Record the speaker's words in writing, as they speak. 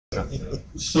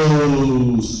So,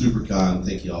 SiouxperCon,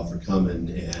 thank you all for coming.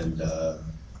 And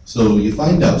so you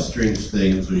find out strange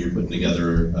things when you're putting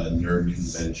together a nerd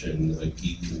convention, a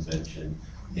geek convention,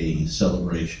 a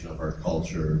celebration of our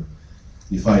culture.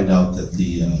 You find out that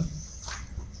the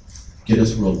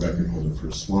Guinness World Record holder for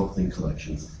Swamp Thing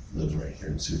collection lives right here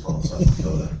in Sioux Falls, South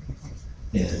Dakota.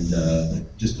 And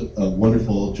just a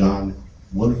wonderful, John,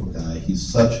 wonderful guy. He's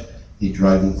such a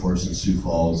driving force in Sioux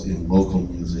Falls in local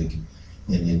music,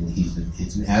 and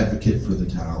he's an advocate for the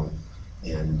town.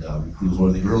 And he was one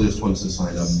of the earliest ones to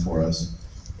sign up for us,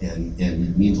 and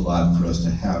it means a lot for us to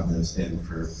have this, and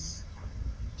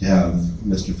to have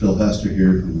Mr. Phil Hester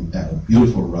here, who had a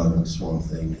beautiful run on Swamp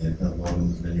Thing, and along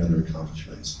with many other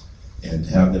accomplishments, and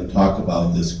to have them talk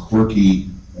about this quirky,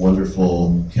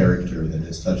 wonderful character that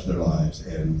has touched their lives,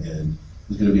 and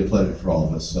it's going to be a pleasure for all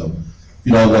of us. So, if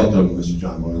you'd all welcome Mr.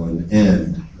 John Boylan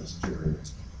and Mr.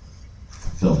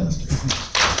 Phil Hester.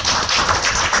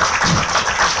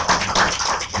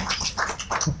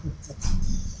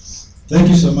 Thank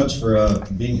you so much for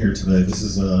being here today. This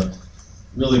is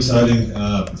really exciting.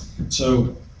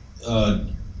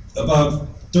 About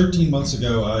 13 months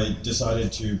ago, I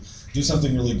decided to do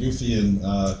something really goofy and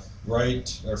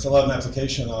write or fill out an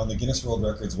application on the Guinness World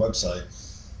Records website,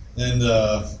 and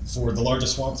for the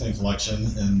largest Swamp Thing collection.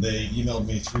 And they emailed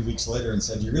me 3 weeks later and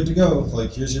said, "You're good to go.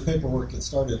 Like, here's your paperwork. Get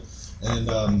started."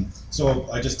 And so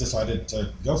I just decided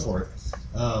to go for it.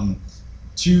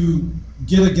 To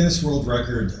get a Guinness World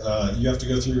Record, you have to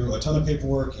go through a ton of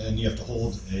paperwork, and you have to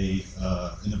hold an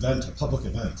event, a public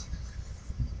event.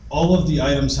 All of the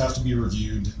items have to be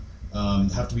reviewed,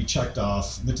 have to be checked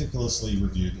off, meticulously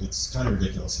reviewed. It's kind of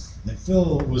ridiculous. And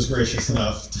Phil was gracious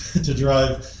enough to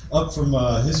drive up from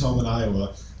his home in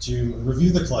Iowa to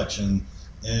review the collection.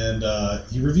 And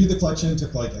he reviewed the collection. It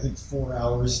took, like, I think 4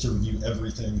 hours to review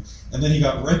everything. And then he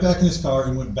got right back in his car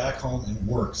and went back home and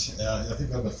worked. I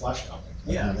think on the Flash comic.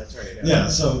 Yeah, that's right. Yeah,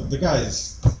 so the guy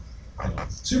is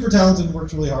super talented,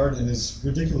 works really hard, and is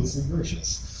ridiculously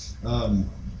gracious.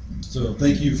 So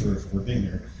thank you for being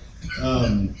here.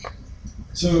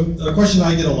 So a question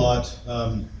I get a lot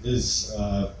is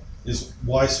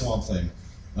why Swamp Thing?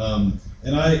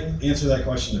 And I answer that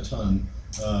question a ton.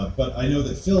 But I know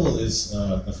that Phil is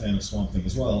a fan of Swamp Thing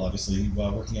as well, obviously,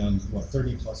 working on, what,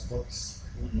 30 plus books?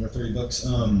 Or 30 books.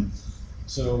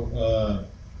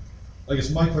 I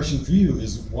guess my question for you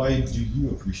is, why do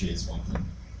you appreciate Swamp Thing?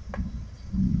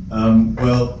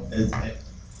 Well,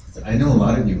 I know a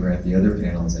lot of you were at the other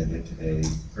panels I did today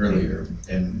earlier,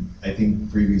 and I think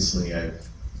previously I've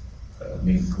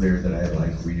made clear that I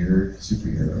like weird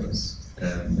superheroes,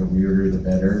 and the weirder the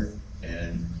better,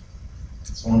 and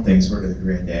Swamp Thing's sort of the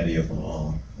granddaddy of them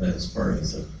all, as far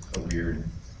as a weird,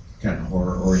 kind of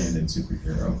horror-oriented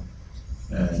superhero.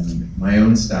 And my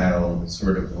own style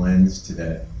sort of blends to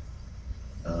that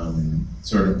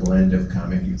sort of blend of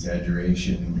comic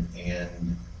exaggeration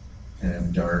and kind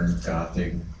of dark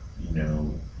gothic,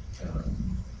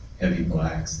 heavy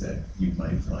blacks that you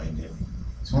might find in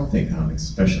Swamp Thing comics,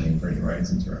 especially in Bernie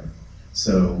Wrightson's run.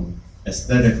 So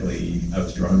aesthetically, I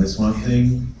was drawn to Swamp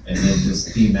Thing, and then just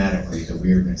thematically, the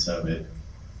weirdness of it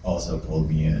also pulled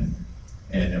me in.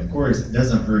 And of course, it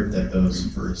doesn't hurt that those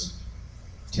first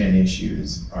 10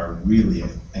 issues are really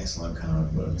excellent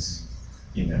comic books,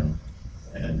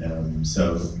 And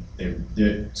so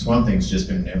Swamp Thing's just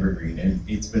been an evergreen, and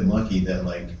it's been lucky that,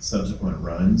 like, subsequent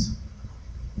runs,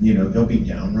 there'll be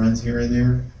down runs here and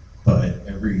there, but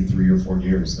every 3 or 4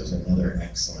 years there's another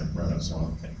excellent run of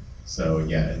Swamp Thing. So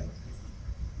yeah,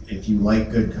 if you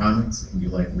like good comics and you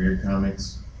like weird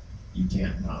comics, you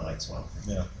can't not like Swamp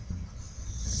Thing.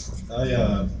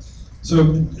 Yeah.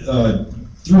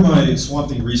 Through my Swamp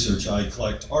Thing research, I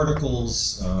collect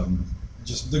articles,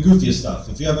 just the goofiest stuff.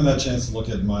 If you haven't had a chance to look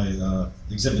at my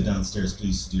exhibit downstairs,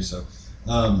 please do so.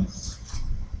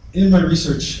 In my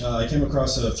research, I came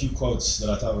across a few quotes that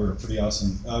I thought were pretty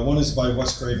awesome. One is by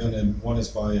Wes Craven, and one is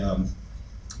by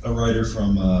a writer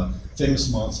from Famous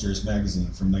Monsters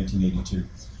magazine from 1982.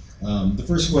 The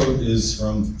first quote is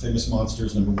from Famous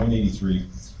Monsters number 183,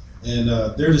 and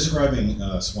they're describing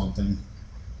Swamp Thing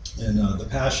and the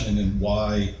passion and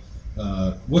why,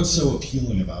 what's so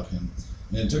appealing about him.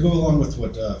 And to go along with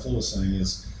what Phil was saying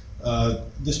is,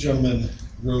 this gentleman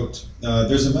wrote,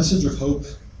 "There's a message of hope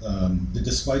that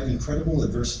despite incredible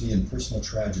adversity and personal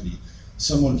tragedy,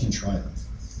 someone can triumph.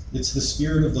 It's the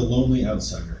spirit of the lonely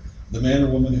outsider, the man or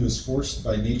woman who is forced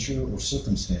by nature or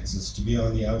circumstances to be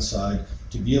on the outside,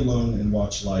 to be alone and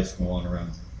watch life go on around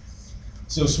them."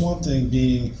 So Swamp Thing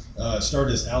being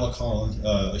started as Alec Holland,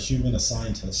 a human, a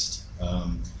scientist.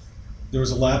 There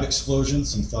was a lab explosion,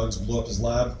 some thugs blew up his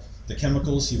lab. The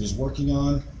chemicals he was working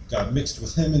on got mixed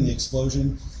with him in the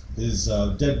explosion. His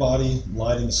dead body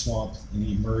lied in the swamp, and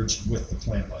he merged with the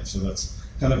plant life. So that's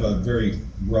kind of a very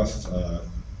rough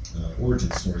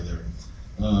origin story there.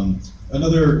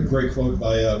 Another great quote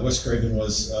by Wes Craven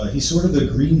was, he's sort of the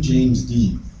Green James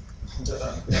Dean.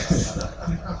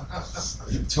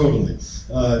 Totally.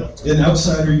 An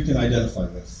outsider you can identify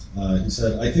with. He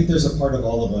said, I think there's a part of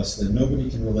all of us that nobody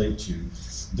can relate to,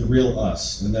 the real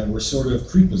us, and that we're sort of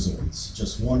creepazoids,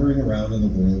 just wandering around in the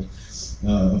world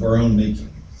of our own making.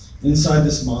 Inside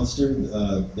this monster,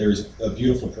 there's a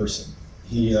beautiful person.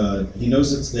 He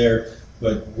knows it's there,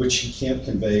 but which he can't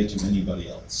convey to anybody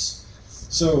else.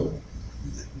 So,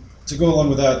 to go along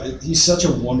with that, he's such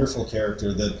a wonderful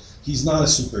character that he's not a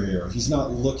superhero. He's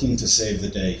not looking to save the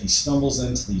day. He stumbles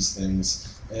into these things,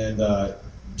 and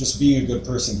just being a good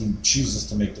person, he chooses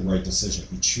to make the right decision.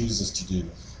 He chooses to do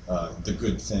the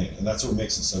good thing, and that's what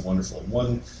makes it so wonderful.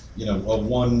 One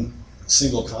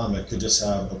single comic could just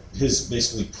have his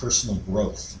basically personal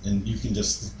growth, and you can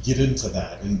just get into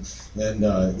that, and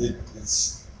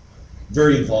it's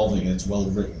very involving, and it's well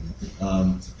written.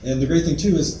 And the great thing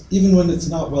too is, even when it's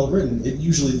not well written, it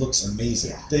usually looks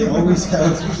amazing. They always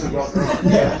have,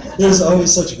 there's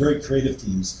always such great creative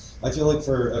teams. I feel like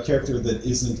for a character that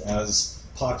isn't as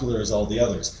popular as all the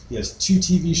others, he has 2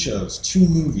 TV shows, 2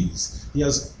 movies. He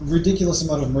has a ridiculous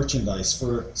amount of merchandise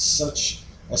for such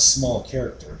a small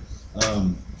character.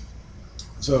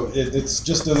 So it's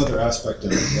just another aspect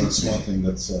of Swamp Thing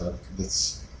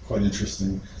that's quite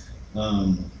interesting.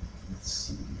 Let's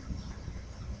see.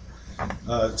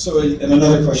 And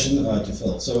another question to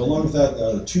Phil. So along with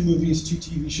that, 2 movies, 2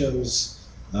 TV shows.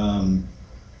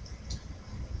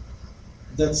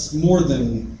 That's more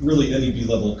than really any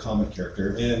B-level comic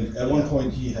character. And at one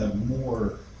point, he had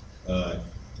more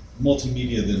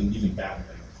multimedia than even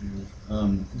Batman.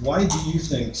 Why do you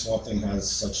think Swamp Thing has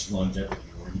such longevity,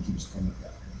 or he keeps coming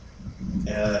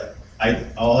back?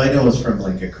 All I know is from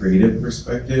like a creative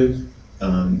perspective.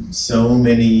 So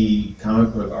many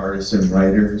comic book artists and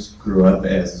writers grew up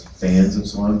as fans of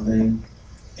Swamp Thing,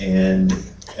 and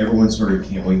everyone sort of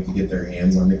can't wait to get their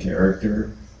hands on the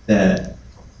character. That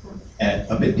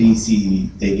up at DC,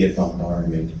 they get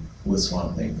bombarded with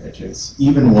Swamp Thing pitches.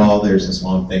 Even while there's a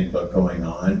Swamp Thing book going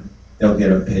on, they'll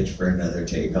get a pitch for another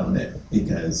take on it,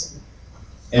 because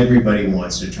everybody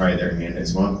wants to try their hand at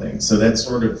Swamp Thing. So that's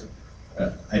sort of,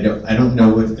 I don't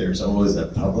know if there's always a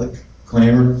public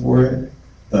clamor for it,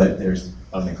 but there's,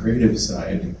 on the creative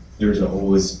side, there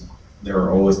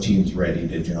are always teams ready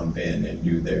to jump in and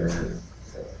do their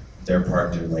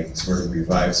part to like sort of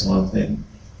revive Swamp Thing.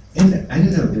 And I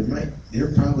don't know,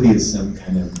 there probably is some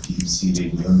kind of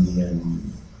deep-seated Jungian,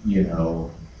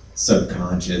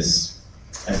 subconscious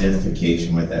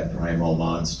identification with that primal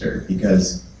monster,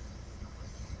 because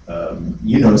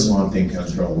Swamp Thing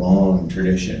comes from a long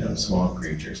tradition of swamp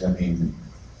creatures. I mean,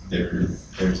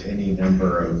 there's any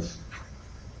number of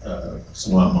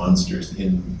swamp monsters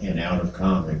in and out of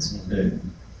comics.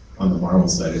 On the Marvel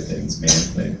side of things,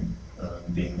 Man-Thing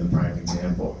being the prime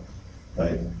example.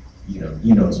 But you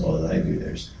know as well as I do,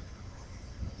 there's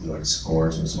like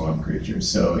scores of swamp creatures.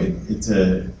 So it's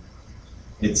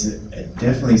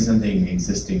definitely something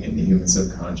existing in the human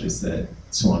subconscious that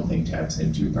Swamp Thing taps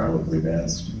into probably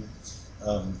best.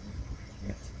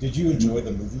 Did you enjoy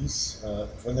the movies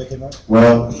when they came out?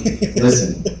 Well,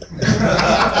 listen.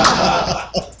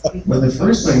 When the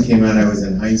first one came out, I was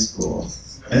in high school.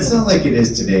 And it's not like it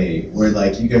is today, where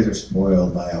like you guys are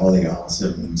spoiled by all the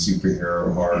awesome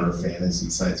superhero, horror, fantasy,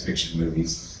 science fiction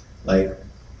movies. Like,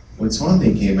 when Swamp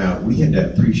Thing came out, we had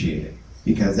to appreciate it,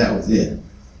 because that was it.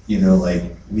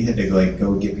 Like, we had to like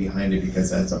go get behind it because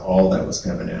that's all that was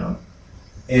coming out.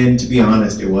 And to be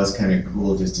honest, it was kind of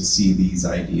cool just to see these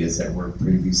ideas that were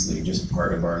previously just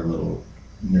part of our little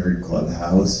nerd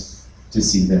clubhouse, to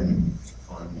see them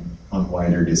on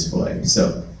wider display.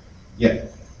 So, yeah,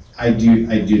 I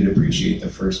did appreciate the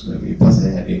first movie. Plus,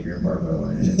 it had Adrian Barbeau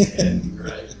in it,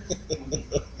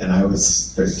 and I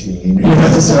was 13,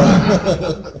 so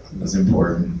it was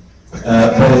important. I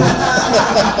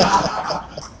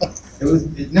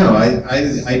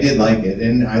did like it,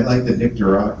 and I liked the Dick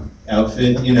Durock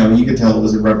outfit. You could tell it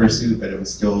was a rubber suit, but it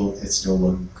still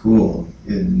looked cool.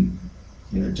 And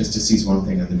just to see Swamp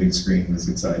Thing on the big screen was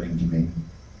exciting to me.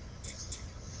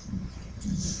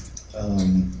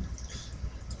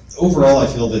 Overall, I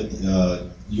feel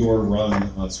that your run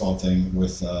on Swamp Thing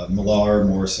with Millar,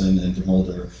 Morrison, and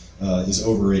DeMolder is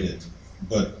overrated,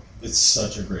 but it's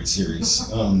such a great series.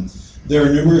 There are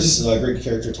numerous great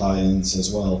character tie-ins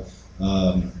as well,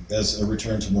 as a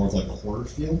return to more of like a horror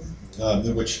feel,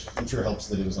 which I'm sure helps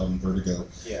that it was on Vertigo.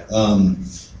 Yeah.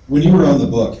 when you were on the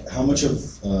book, how much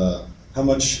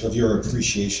of your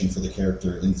appreciation for the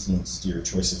character influenced your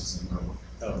choices?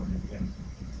 Oh, yeah.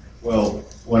 Well,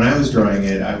 when I was drawing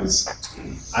it, I was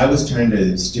trying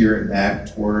to steer it back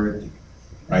toward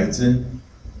Wrightson,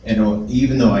 and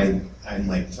even though I'm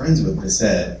like friends with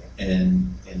Bissett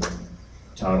and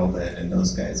Toddleben and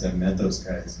those guys, I've met those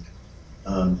guys.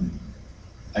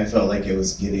 I felt like it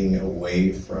was getting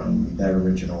away from that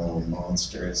original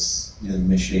monstrous,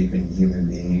 misshapen human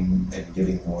being and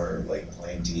getting more like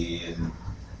planty and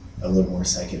a little more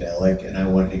psychedelic, and I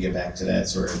wanted to get back to that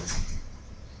sort of.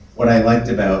 What I liked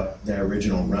about the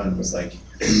original run was like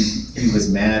he was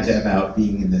mad about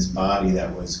being in this body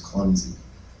that was clumsy,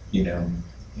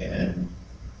 and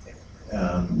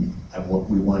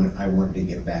I wanted to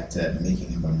get back to making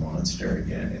him a monster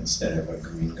again instead of a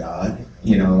green god,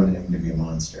 I wanted him to be a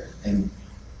monster. And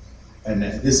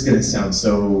this is gonna sound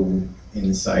so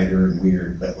insider and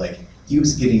weird, but like he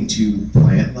was getting too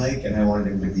plant-like, and I wanted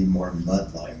him to be more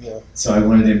mud-like. Yeah. So I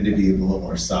wanted him to be a little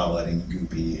more solid and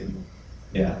goopy, and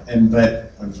yeah.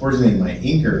 But unfortunately, my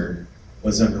inker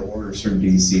was under orders from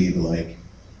DC to like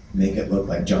make it look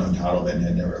like John Toddleben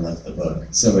had never left the book.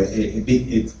 So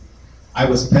I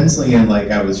was penciling in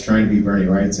like I was trying to be Bernie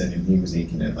Wrightson, and he was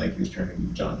inking it like he was trying to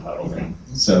be John Toddleben.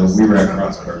 So we were at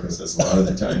cross purposes a lot of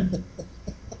the time.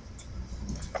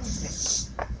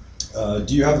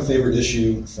 Do you have a favorite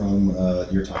issue from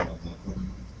your time on the book?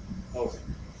 Oh,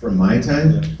 from my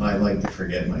time? Yeah. I like to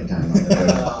forget my time on the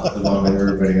book along with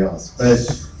everybody else. But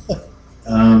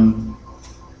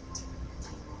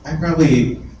I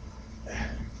probably,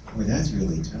 boy, that's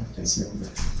really tough to say.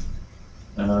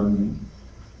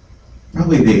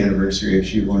 Probably the anniversary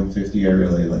issue 150. I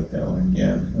really like that one.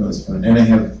 Yeah, it was fun, and I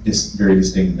have very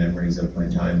distinct memories of my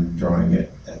time drawing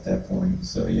it at that point.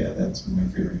 So yeah, that's my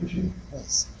favorite issue.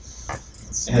 Nice.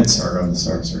 It had Sargon the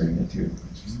Sorcerer in it too,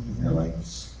 which I like.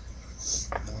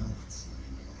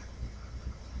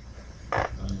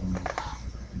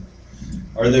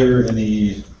 Are there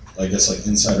any, I guess, like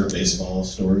insider baseball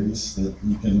stories that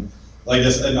you can? I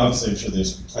guess, and obviously, I'm sure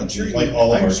there's plenty, like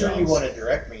all of our jobs. I'm sure you want to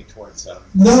direct me towards some.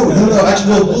 No.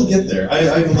 Actually, we'll get there. I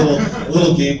have a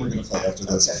little game we're gonna play after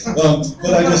this. Okay.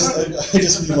 But I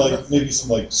just mean like maybe some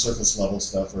like surface level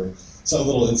stuff or some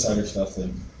little insider stuff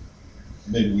that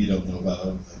maybe we don't know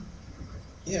about.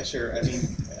 Yeah, sure. I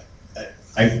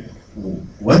mean,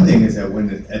 one thing is that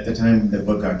at the time the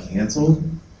book got canceled,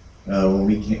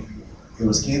 it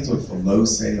was canceled for low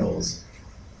sales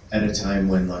at a time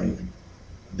when like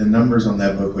the numbers on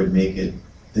that book would make it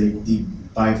the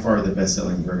by far the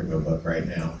best-selling Vertigo book right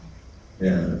now.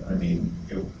 Yeah, I mean,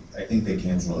 I think they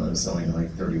canceled and it was selling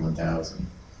like 31,000,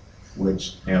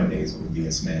 which nowadays would be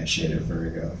a smash hit at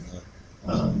Vertigo.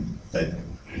 But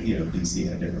DC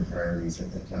had different priorities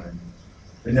at that time.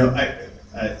 But no,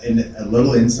 and a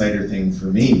little insider thing for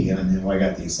me on how I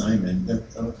got the assignment.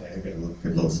 Okay, I got a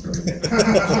good little story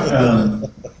there.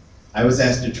 I was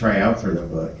asked to try out for the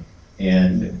book,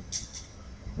 and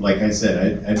like I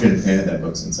said, I'd been a fan of that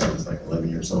book since I was like 11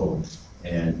 years old,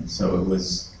 and so it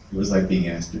was like being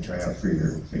asked to try out for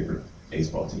your favorite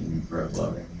baseball team you grew up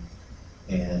loving.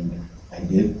 And I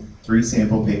did 3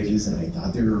 sample pages, and I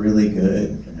thought they were really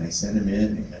good, and I sent them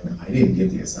in, and I didn't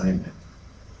get the assignment.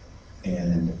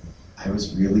 And I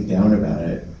was really down about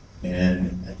it.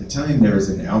 And at the time, there was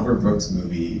an Albert Brooks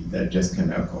movie that just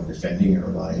came out called Defending Your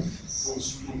Life.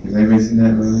 Has anybody seen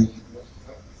that movie?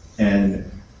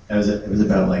 And it was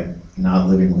about like not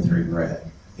living with regret.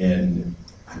 And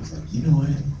I was like, you know what?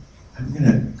 I'm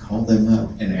gonna call them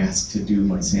up and ask to do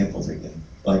my samples again.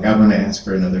 Like I'm gonna ask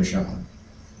for another shot.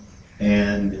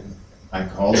 And I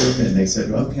called them and they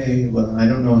said, okay, well, I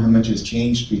don't know how much has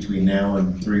changed between now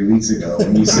and 3 weeks ago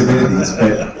when you submitted these,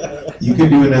 but you could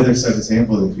do another set of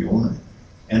samples if you want.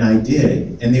 And I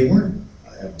did, and they weren't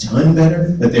a ton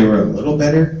better, but they were a little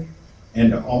better.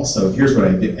 And also, here's what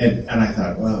I did, and I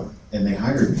thought, wow, and they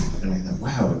hired me, and I thought,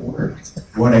 wow, it worked.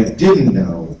 What I didn't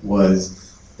know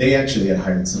was they actually had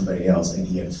hired somebody else, and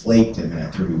he had flaked in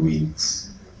that 3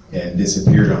 weeks and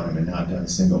disappeared on him and not done a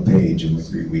single page in the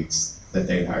 3 weeks that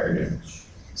they hired him.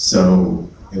 So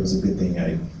it was a good thing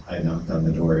I knocked on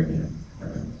the door again.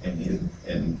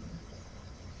 And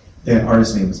the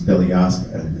artist's name was Billy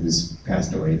Oscar, who's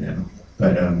passed away now.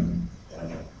 But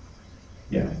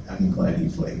yeah, I'm glad he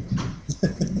flaked.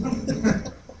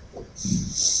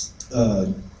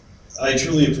 I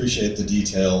truly appreciate the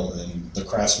detail and the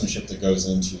craftsmanship that goes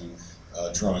into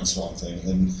drawing Swamp Thing.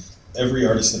 And every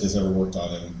artist that has ever worked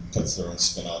on it puts their own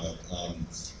spin on it.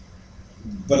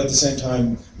 But at the same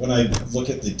time, when I look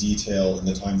at the detail and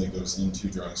the time that goes into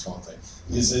drawing Swamp Thing,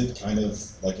 is it kind of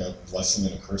like a blessing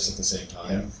and a curse at the same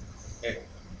time? Yeah.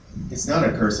 it's not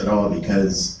a curse at all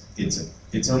because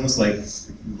it's almost like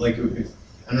if,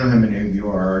 I don't know how many of you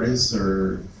are artists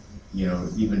or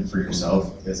even for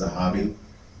yourself as a hobby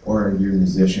or you're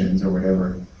musicians or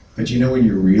whatever. But when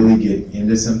you really get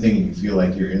into something and you feel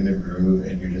like you're in the groove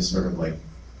and you're just sort of like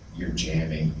you're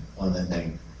jamming on the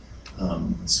thing.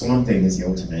 Swamp Thing is the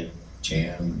ultimate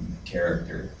jam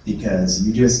character because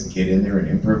you just get in there and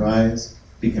improvise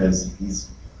because he's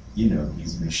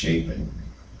misshapen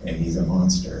and he's a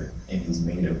monster and he's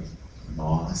made of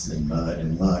moss and mud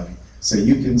and muck. So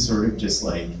you can sort of just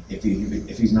like, if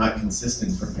he's not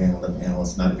consistent from panel to panel,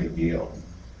 it's not a big deal.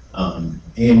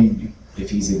 And if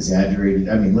he's exaggerated,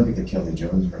 I mean, look at the Kelly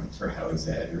Jones run for how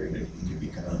exaggerated he could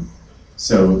become.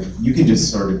 So you can just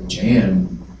sort of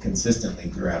jam consistently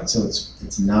throughout. So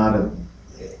it's not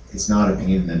a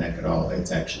pain in the neck at all.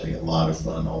 It's actually a lot of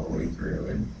fun all the way through.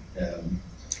 And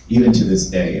even to this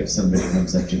day, if somebody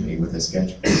comes up to me with a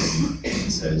sketchbook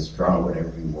and says, draw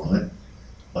whatever you want,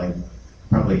 like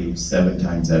probably 7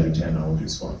 times out of 10, I will do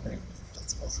Swamp Thing.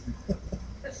 That's awesome.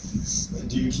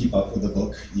 Do you keep up with the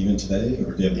book even today,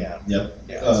 or do you have? Yeah.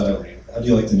 How do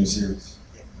you like the new series?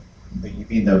 But you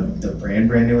mean the brand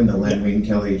new one, the Len Wein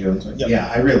Kelly Jones one? Yep.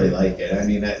 Yeah, I really like it. I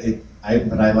mean,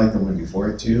 but I like the one before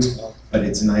it too. Oh. But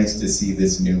it's nice to see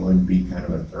this new one be kind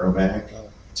of a throwback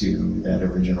to that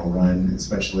original run,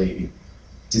 especially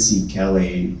to see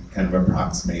Kelly kind of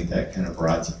approximate that kind of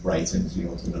rights and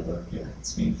feel to the book. Yeah,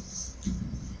 it's neat.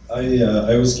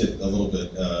 I always get a little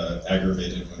bit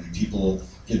aggravated when people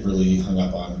get really hung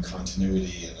up on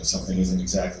continuity and if something isn't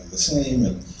exactly the same,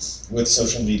 and with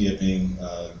social media being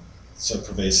so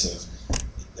pervasive,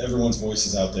 everyone's voice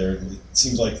is out there. It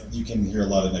seems like you can hear a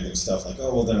lot of negative stuff like,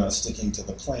 oh, well, they're not sticking to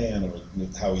the plan or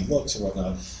how he looks or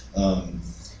whatnot.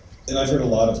 And I've heard a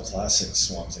lot of classic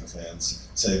Swamp Thing fans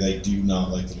say they do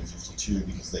not like the New 52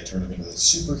 because they turn him into a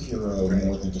superhero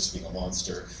more than just being a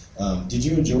monster. Did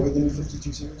you enjoy the New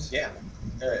 52 series? Yeah.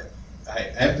 I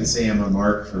have to say I'm a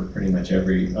mark for pretty much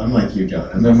unlike you, John,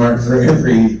 I'm a mark for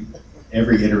every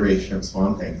iteration of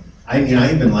Swamp Thing. I mean,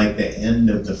 I even like the end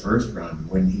of the first run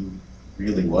when he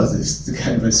really was this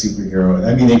kind of a superhero.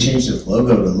 I mean, they changed his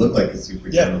logo to look like a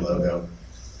superhero logo.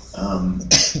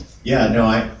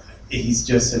 He's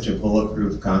just such a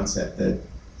bulletproof concept that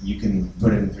you can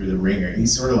put him through the ringer.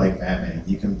 He's sort of like Batman.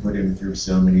 You can put him through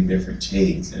so many different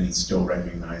takes and he's still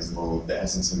recognizable. The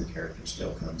essence of the character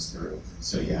still comes through.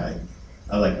 So yeah,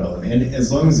 I like all of it. And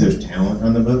as long as there's talent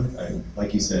on the book,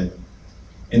 like you said,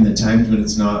 in the times when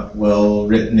it's not well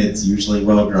written, it's usually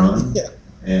well drawn. Yeah.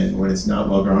 And when it's not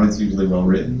well drawn, it's usually well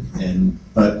written.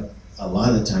 But a lot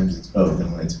of the times it's both,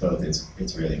 and when it's both,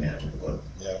 it's really magical book.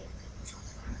 Yeah.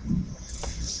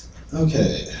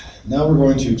 Okay, now we're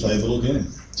going to play a little game.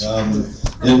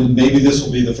 And maybe this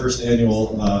will be the first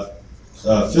annual.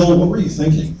 Phil, what were you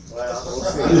thinking? Well, we'll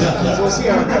see. We'll see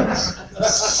how it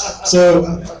goes.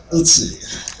 So, let's see.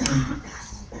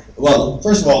 Well,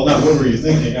 first of all, not what were you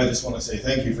thinking, I just want to say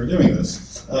thank you for doing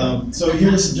this. So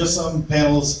here's just some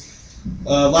panels.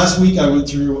 Last week I went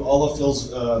through all of Phil's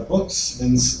books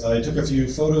and I took a few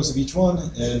photos of each one,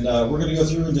 and we're going to go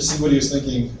through and just see what he was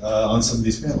thinking on some of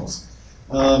these panels.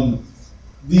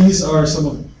 These are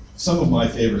some of my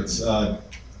favorites. The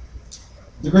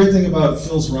great thing about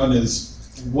Phil's run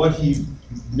is what he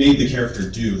made the character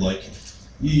do. Like,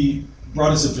 he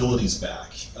brought his abilities back.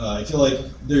 I feel like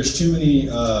there's too many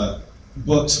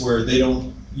books where they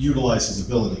don't utilize his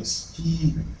abilities.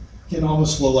 He can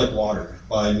almost flow like water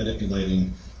by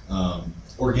manipulating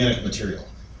organic material.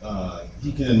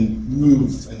 He can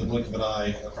move in the blink of an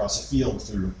eye across a field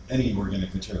through any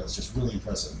organic material. It's just really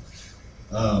impressive.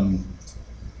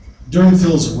 During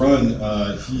Phil's run,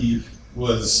 he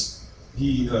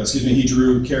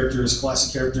drew characters,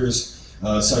 classic characters,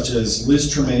 such as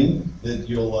Liz Tremaine, that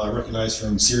you'll recognize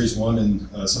from Series 1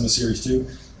 and some of Series 2,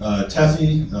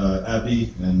 Taffy,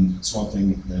 Abby, and Swamp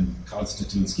Thing, and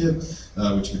Constantine's kid,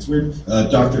 which gets weird,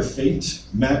 Dr. Fate,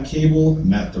 Matt Cable,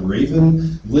 Matt the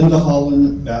Raven, Linda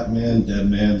Holland, Batman,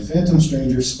 Deadman, Phantom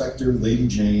Stranger, Spectre, Lady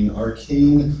Jane,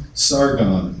 Arcane,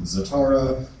 Sargon,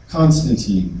 Zatara,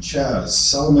 Constantine, Chaz,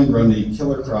 Solomon Grundy,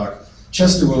 Killer Croc,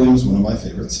 Chester Williams, one of my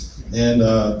favorites, and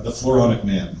the Floronic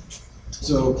Man.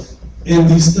 So in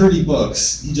these 30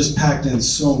 books, he just packed in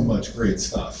so much great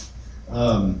stuff.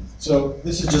 So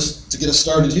this is just to get us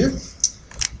started here.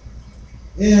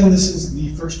 And this is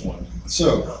the first one.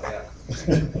 So,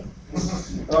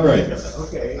 all right.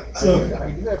 Okay, So,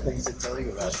 I do have things to tell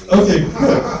you about these. okay,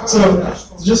 good. So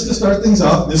just to start things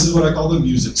off, this is what I call the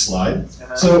music slide.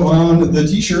 So on the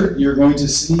t-shirt, you're going to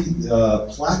see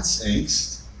Platts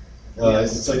Angst.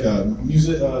 It's like a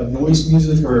noise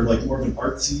music, or like more of an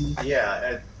artsy.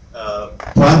 Yeah,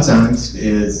 OfDucks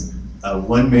is a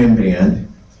one-man band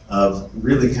of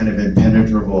really kind of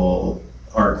impenetrable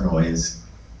arc noise,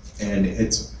 and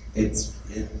it's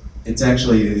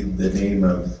actually the name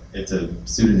of, it's a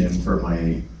pseudonym for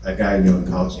a guy I knew in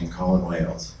college named Colin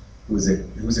Wales, who was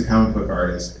a comic book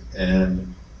artist, and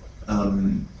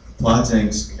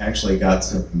OfDucks actually got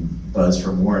some buzz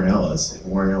from Warren Ellis.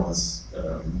 Warren Ellis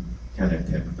kind of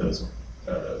pimped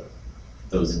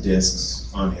those discs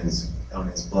on his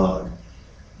blog.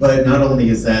 But not only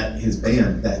is that his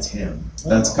band, that's him.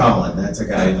 That's Colin. That's a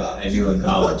guy I knew in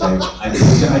college. I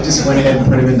just went ahead and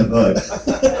put him in the book.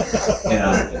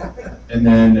 Yeah. And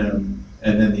then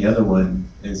the other one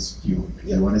is, you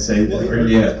want to say it?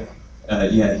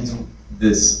 Yeah. He's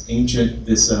this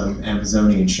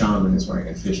Amazonian shaman is wearing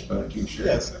a fishbone t-shirt.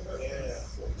 Yes.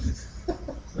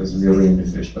 I was really into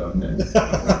fishbone then.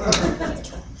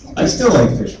 I still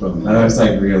like fishbone. I was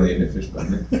like really into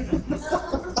fishbone.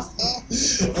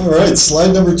 All right,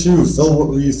 slide number 2. Phil, what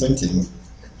were you thinking?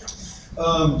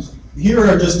 Here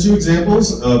are just 2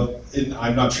 examples of,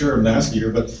 I'm not sure I'm nasty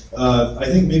here, but I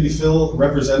think maybe Phil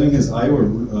representing his Iowa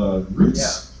roots. Yeah.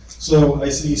 So I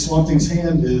see Swamp Thing's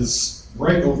hand is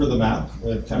right over the map,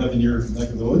 kind of in your neck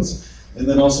of the woods. And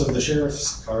then also the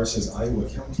sheriff's car says Iowa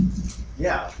County.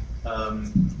 Yeah.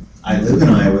 I live in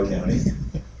Iowa County,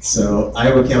 so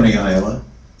Iowa County, Iowa,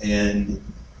 and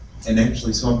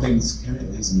actually Swamp Thing's kind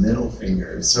of his middle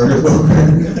finger is sort of over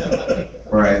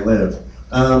where I live.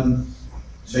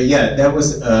 But yeah, that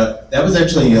was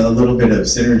actually a little bit of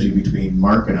synergy between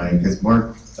Mark and I, because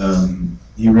Mark,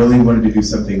 he really wanted to do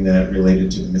something that related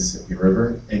to the Mississippi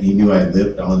River, and he knew I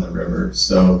lived on the river.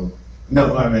 So,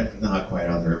 no, I'm not quite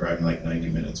on the river. I'm like 90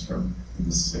 minutes from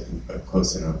Mississippi, but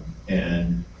close enough.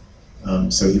 And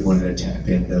so he wanted to tap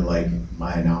into like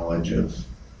my knowledge of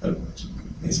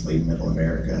basically Middle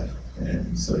America,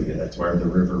 and so yeah, that's where the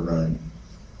river run,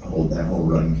 that whole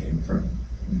run came from.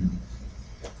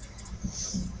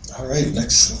 All right,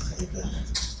 next slide.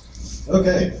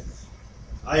 Okay,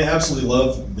 I absolutely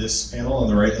love this panel on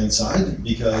the right-hand side,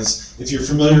 because if you're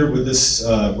familiar with this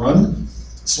run,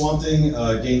 Swamp Thing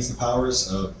gains the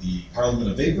powers of the Parliament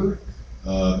of Vapor,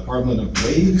 the Parliament of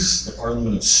Waves, the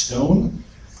Parliament of Stone,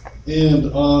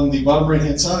 and on the bottom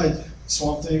right-hand side,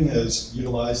 Swamp Thing has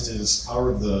utilized his power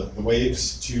of the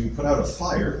waves to put out a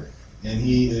fire, and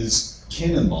he is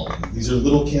cannonballing. These are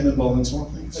little cannonballing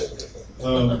Swamp Things.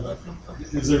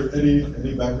 Is there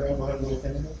any background behind little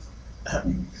cannonballs?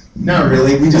 Not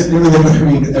really. We just never. I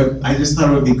mean, I just thought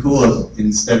it would be cool if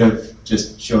instead of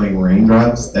just showing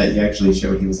raindrops, that you actually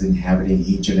showed he was inhabiting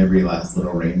each and every last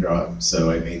little raindrop.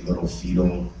 So I made little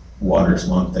fetal water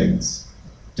Swamp Things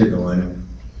to go in and.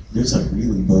 There's like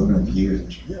really blown up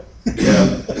huge. Yeah.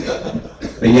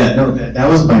 But yeah, no, that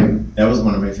was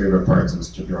one of my favorite parts, was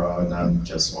to draw not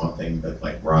just Swamp Thing, but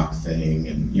like Rock Thing,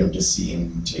 and just see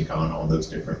him take on all those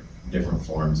different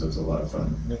forms. It was a lot of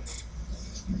fun.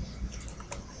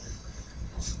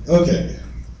 Okay.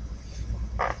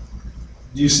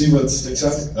 Do you see what sticks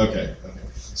out? Okay.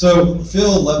 So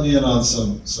Phil let me in on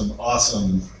some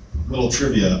awesome little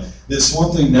trivia. This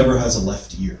Swamp Thing never has a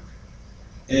left ear,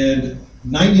 and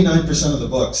 99% of the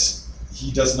books,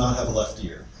 he does not have a left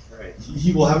ear. Right.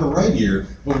 He will have a right ear,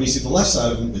 but when you see the left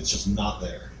side of him, it's just not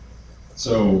there.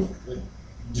 So,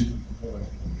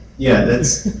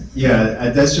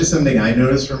 that's just something I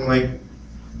noticed from like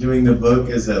doing the book,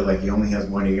 is that like he only has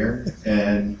one ear,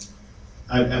 and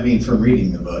I mean from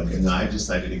reading the book, and I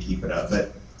decided to keep it up.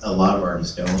 But a lot of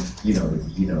artists don't.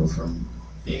 You know from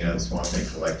being a Swamp Thing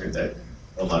collector that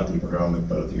a lot of people are going with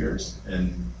both ears,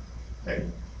 and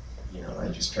I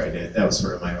just tried to, that was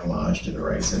sort of my homage to the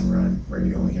Ryzen run, where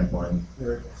you only have one.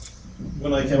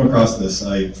 When I came across this,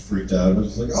 I freaked out. I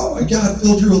was like, oh my God,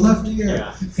 Phil drew a left ear.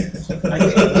 Yeah.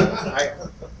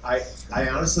 I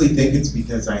honestly think it's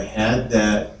because I had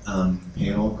that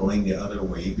panel going the other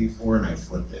way before, and I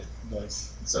flipped it.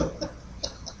 Nice. So.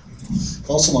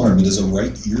 False alarm, it is a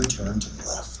right ear turn to the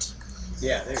left.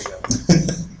 Yeah, there you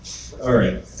go. All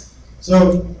right.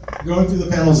 So, going through the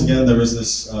panels again, there was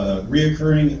this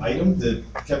reoccurring item that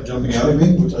kept jumping out at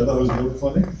me, which I thought was really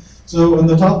funny. So, on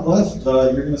the top left,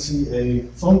 you're going to see a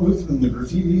phone booth in the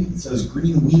graffiti. It says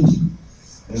Green Weenie.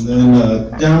 And then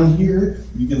down here,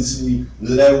 you can see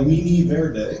La Weenie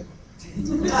Verde. And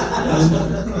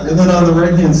then on the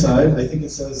right-hand side, I think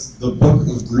it says the Book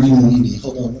of Green Weenie.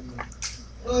 Hold on.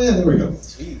 Oh, yeah, there we go.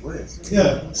 Sweet, what is it?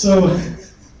 Yeah, so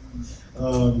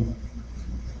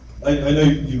I know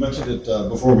you mentioned it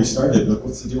before we started, but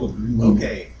what's the deal with Green Weenie?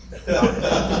 Okay.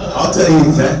 I'll tell you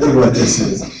exactly what this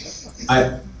is.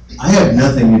 I have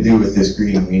nothing to do with this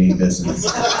Green Weenie business.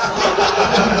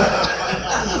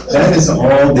 That is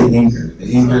all the inker.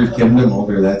 The inker, Kim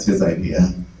DeMulder, that's his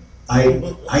idea.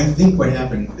 I think what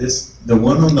happened, the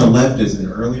one on the left is an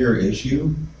earlier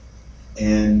issue,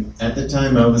 and at the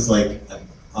time I was like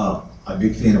a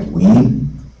big fan of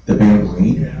Ween, the band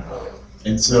Ween.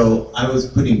 And so I was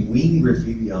putting Ween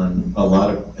graffiti on a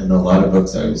lot of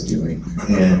books I was doing,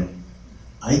 and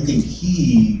I think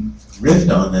he riffed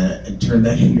on that and turned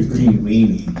that into Green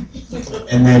Weenie,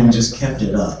 and then just kept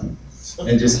it up,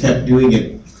 and just kept doing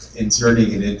it,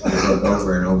 inserting it into the book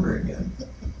over and over again.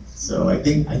 So I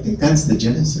think that's the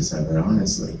genesis of it,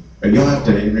 honestly. But you'll have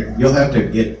to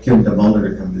get Kim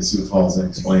DeMulder to come to Sioux Falls and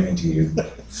explain it to you.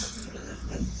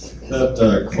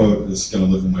 That quote is going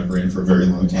to live in my brain for a very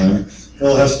long time.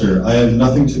 Well, Hester, I have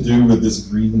nothing to do with this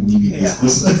green weenie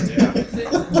business.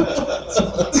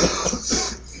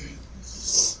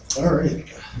 All right,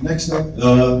 next up,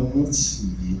 let's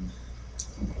see.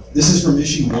 This is from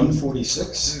issue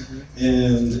 146,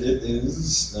 and it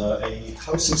is a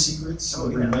House of Secrets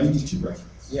number 92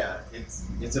 reference. Yeah, it's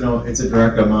a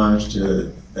direct homage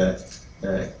to that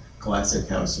classic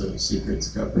House of Secrets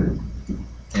cover,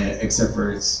 except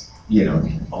for it's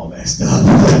all messed up.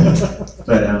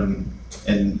 But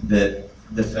and the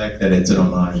fact that it's an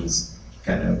homage is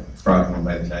kind of brought home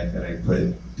by the fact that I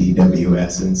put BW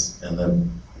Essence on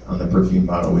the perfume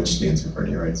bottle, which stands for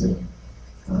Bernie Wrightson.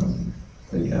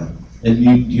 But yeah, and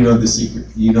you know the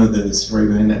secret, the story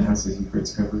behind that House of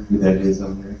Secrets cover, who that is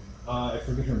on there? I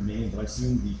forget her name, but I've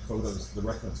seen the photos, the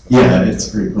reference. Yeah, it's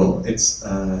pretty cool. It's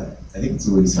I think it's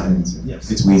Louise Simonson.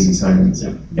 Yes. It's Wheezy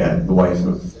Simonson. Yeah, the wife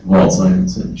of Walt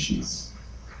Simonson. She's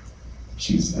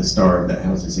the star of that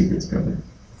House of Secrets cover.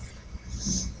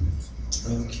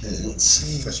 Okay, let's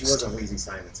see. But she wasn't Wheezy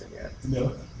Simonson yet.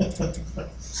 No.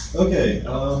 Okay,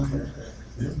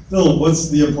 Phil, what's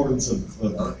the importance of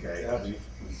Okay. Abby.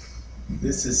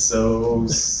 This is so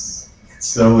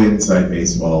inside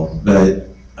baseball, but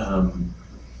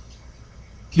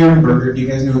Karen Berger, do you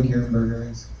guys know who Karen Berger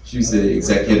is? She's the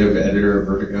executive editor of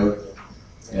Vertigo.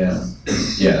 Yeah,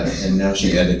 and now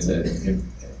she edits it.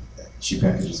 She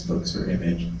packages books for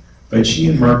Image. But she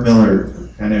and Mark Miller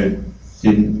kind of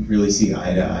didn't really see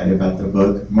eye to eye about the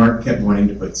book. Mark kept wanting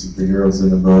to put superheroes in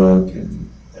the book, and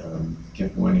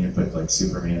kept wanting to put like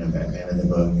Superman and Batman in the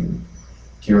book, and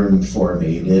Karen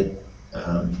forbade it.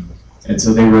 And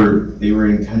so they were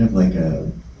in kind of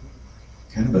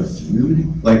a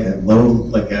feud, like a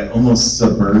almost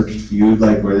submerged feud,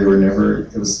 like where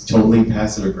it was totally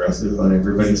passive aggressive on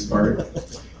everybody's part.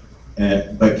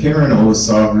 But Karen always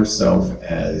saw herself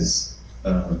as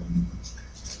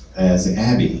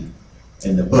Abby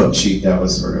in the book. That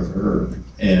was sort of her,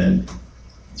 and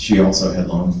she also had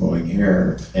long flowing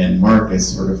hair. And Mark is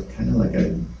sort of kind of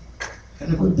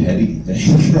a petty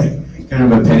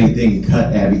thing,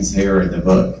 cut Abby's hair in the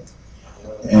book,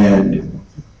 and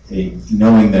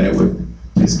knowing that it would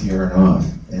piss Karen off,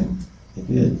 and it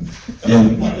did.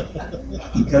 And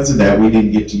because of that, we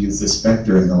didn't get to use the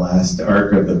Spectre in the last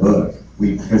arc of the book.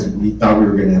 Because we thought we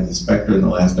were going to have the Spectre in the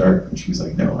last arc, and she was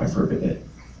like, no, I forbid it.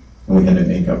 And we had to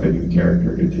make up a new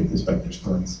character to take the Spectre's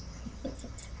place.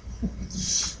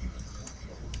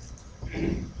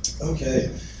 Okay.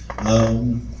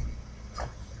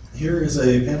 Here is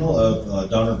a panel of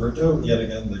Don Roberto, yet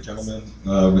again the gentleman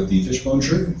with the fishbone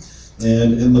shirt.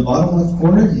 And in the bottom left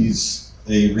corner, he's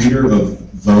a reader of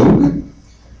Vogue,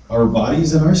 Our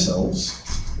Bodies and Ourselves,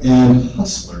 and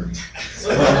Hustler.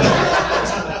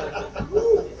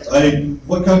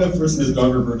 What kind of person is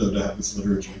Don Roberto to have this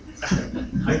literature?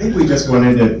 I think we just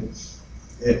wanted to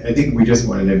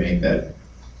make that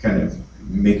kind of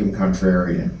make him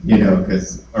contrarian,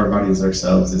 because Our Bodies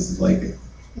Ourselves is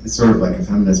it's sort of like a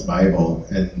feminist Bible,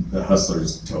 and the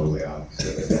Hustler's totally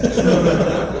opposite of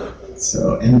that.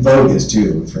 So, and Vogue is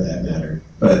too, for that matter.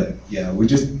 But yeah,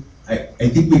 I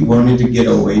think we wanted to get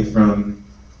away from,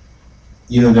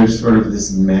 there's sort of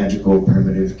this magical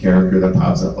primitive character that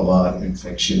pops up a lot in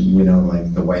fiction,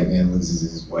 like the white man loses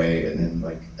his way, and then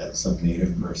like some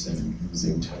native person who's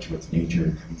in touch with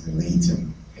nature comes and leads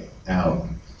him out.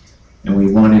 And we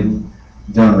wanted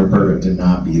Don Roberto to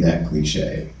not be that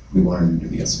cliche. We wanted him to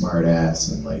be a smart ass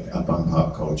and like up on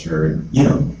pop culture, and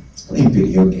he's playing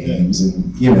video games,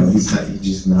 and he's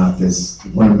just not this.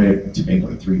 We wanted to make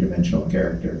him a three-dimensional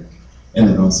character, and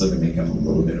then also to make him a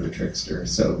little bit of a trickster.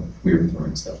 So we were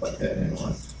throwing stuff like that in a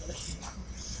lot.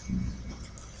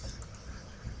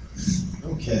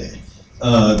 Okay.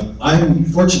 I'm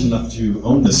fortunate enough to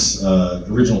own this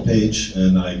original page,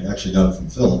 and I actually got it from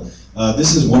Phil.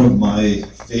 This is one of my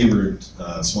favorite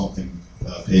Swamp Thing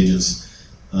pages.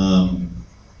 To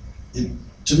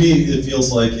me, it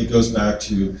feels like it goes back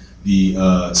to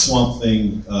the Swamp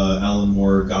Thing, Alan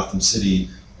Moore, Gotham City,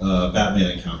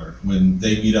 Batman encounter. When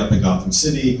they meet up in Gotham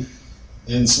City,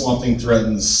 and Swamp Thing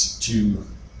threatens to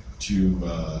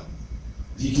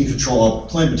he can control all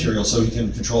plant material, so he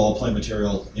can control all plant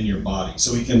material in your body.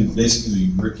 So he can basically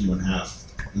rip you in half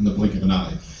in the blink of an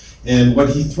eye. And what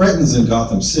he threatens in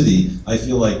Gotham City, I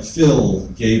feel like Phil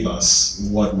gave us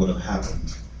what would have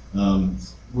happened.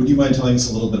 Would you mind telling us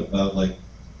a little bit about like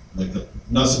the,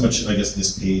 not so much I guess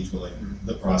this page, but like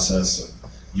the process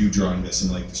of you drawing this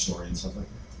and like the story and stuff like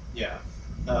that? Yeah.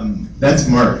 That's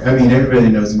Mark. I mean, everybody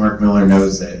knows Mark Miller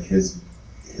knows that his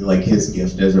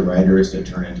gift as a writer is to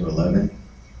turn into 11,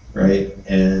 right?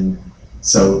 And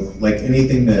so, like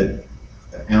anything that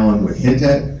Alan would hint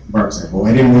at, Mark's like, well,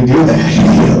 why didn't we do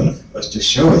that? Let's just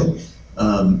show it.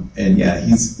 And yeah,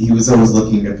 he was always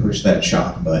looking to push that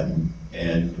shock button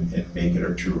and make it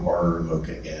a true horror look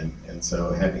again. And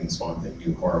so having Swamp Thing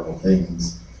do horrible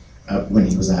things when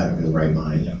he was out of his right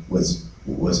mind was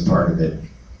part of it.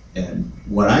 And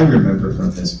what I remember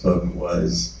from this book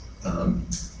was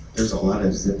there's a lot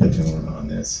of zipatone on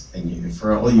this. And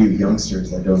for all you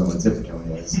youngsters that don't know what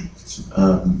zipatone is,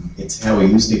 it's how we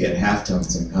used to get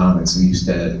halftones in comics. There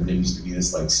used to be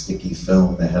this like sticky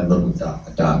film that had little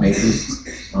dot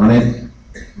makers on it.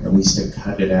 And we used to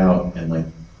cut it out and like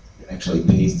actually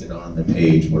paste it on the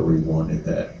page where we wanted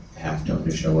that halftone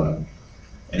to show up.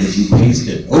 And if you paste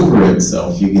it over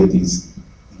itself, you get these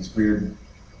weird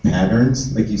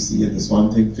patterns like you see in the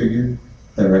Swamp Thing figure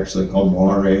that are actually called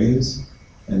moires,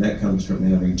 and that comes from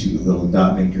having two little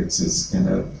dot matrices kind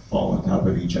of fall on top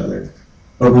of each other.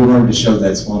 But we wanted to show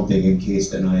that Swamp Thing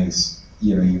encased in ice,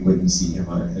 you know, you wouldn't see him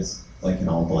as like an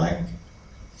all black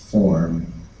form.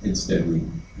 Instead we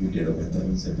did it with the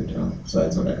zipatone. So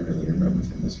that's what I really remember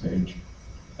from this page.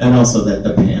 And also that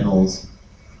the panels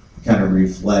kind of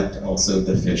reflect also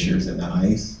the fissures in the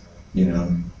ice, you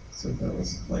know. So that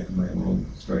was like my little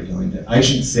storytelling. I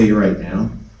should say right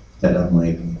now that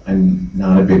I'm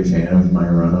not a big fan of my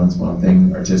run on Swamp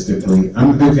Thing artistically.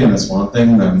 I'm a big fan of Swamp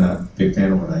Thing, but I'm not a big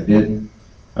fan of what I did.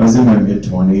 I was in my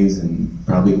mid-20s and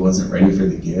probably wasn't ready for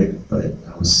the gig, but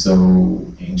I was so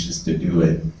anxious to do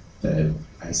it that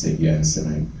I said yes,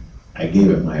 and I gave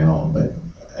it my all, but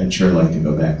I'd sure like to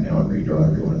go back now and redraw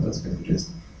every one of those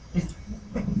pages.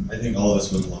 I think all of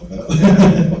us would love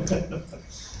that.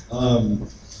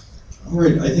 All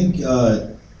right, I think,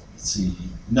 let's see,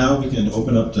 now we can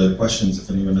open up to questions if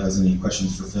anyone has any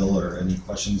questions for Phil or any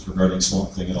questions regarding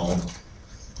Swamp Thing at all.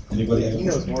 Anybody have He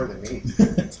knows more than me.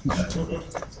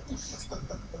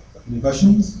 Any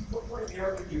questions? What part of the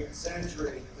art would you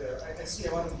exaggerate? I see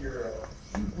a lot of your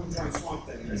one-time Swamp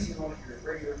Thing, and I see a lot of your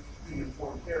regular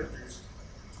human-formed characters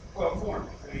well formed.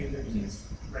 I mean, it's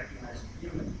recognized as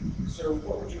human. So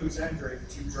what would you exaggerate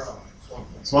to draw Swamp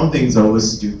Thing? Swamp Thing's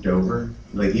always stooped over.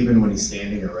 Like even when he's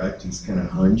standing erect, he's kind of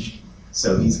hunched.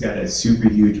 So he's got a super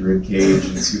huge rib cage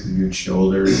and super huge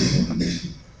shoulders and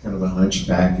kind of a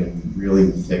hunchback and really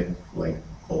thick, like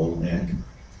bold neck.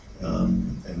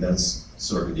 And that's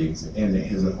sort of and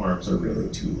his arms are really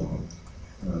too long.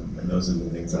 And those are the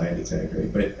things I'd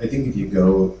exaggerate. But I think if you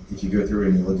go through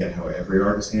and you look at how every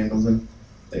artist handles him,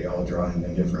 they all draw him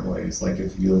in different ways. Like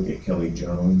if you look at Kelly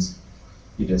Jones,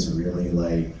 he does really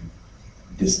like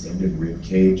distended rib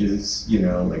cages, you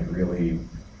know, like really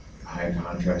high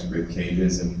contrast rib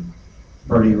cages. And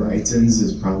Bernie Wrightson's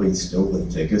is probably still the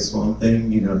thickest Swamp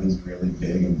Thing. You know, he's really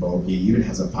big and bulky. He even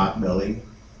has a pot belly,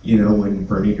 you know, when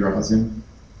Bernie draws him.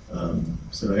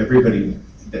 So everybody,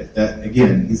 that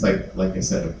again, he's like I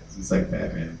said, he's like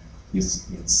Batman. It's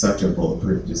such a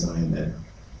bulletproof design that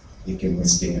it can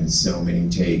withstand so many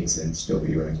takes and still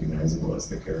be recognizable as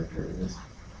the character it is.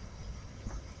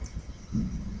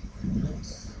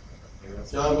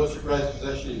 John, what's your prized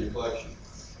possession in your collection?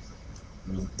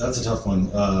 That's a tough one,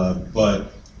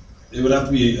 but it would have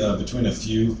to be between a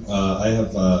few. I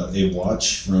have a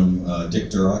watch from Dick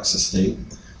Durock's estate,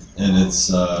 and it's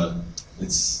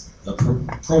a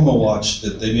promo watch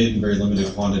that they made in very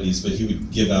limited quantities, but he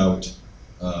would give out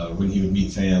when he would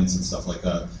meet fans and stuff like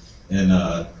that.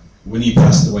 And when he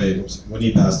passed away, I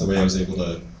was able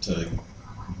to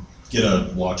get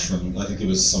a watch from, I think it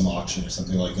was some auction or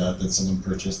something like that someone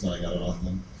purchased, and I got it off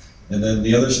them. And then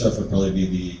the other stuff would probably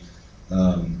be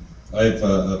I've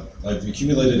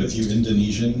accumulated a few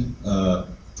Indonesian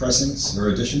pressings or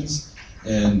editions,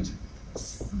 and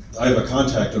I have a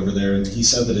contact over there, and he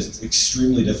said that it's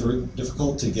extremely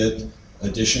difficult to get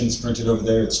editions printed over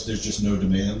there. There's just no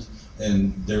demand,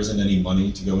 and there isn't any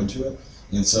money to go into it.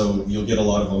 And so you'll get a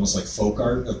lot of almost like folk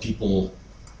art of people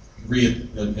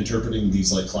reinterpreting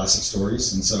these like classic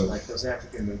stories, and so Like those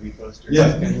African movie posters.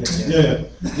 yeah. And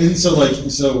so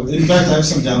in fact, I have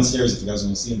some downstairs if you guys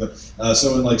want to see them. But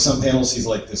so in like some panels, he's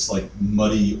like this like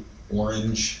muddy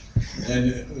orange, and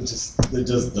it just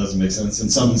doesn't make sense.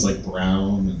 And some he's like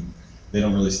brown, and they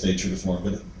don't really stay true to form.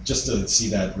 But just to see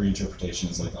that reinterpretation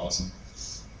is like awesome.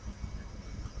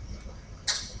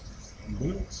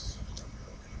 Boots.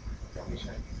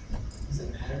 Does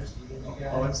it matter to you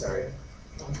guys? Oh, I'm sorry.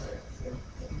 I'm sorry.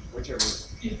 Whichever.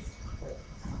 Yeah.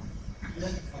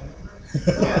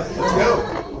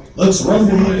 Go. Let's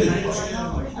rumble.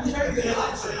 I'm trying to get it.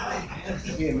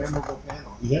 It'll be a memorable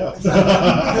panel. Yeah.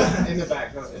 In the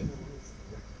back, go ahead.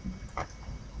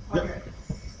 Okay.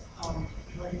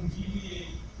 If I can deviate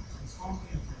from Swamp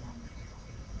Thing for a moment,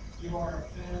 you are a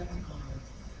fan of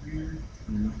weird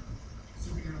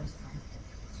superheroes, comic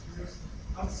book superheroes.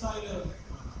 Outside of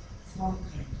Swamp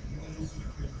Thing, what is your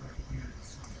favorite weird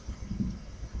superhero?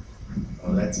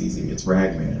 Oh, that's easy. It's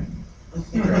Ragman.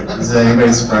 Is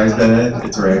anybody surprised by that?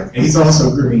 It's Rag. And he's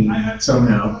also green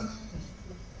somehow.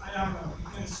 I don't know. You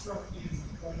kind of struck me as a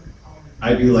brother power.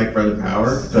 I do like Brother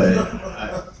Power,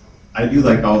 but I do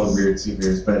like all the weird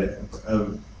superheroes. But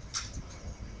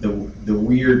the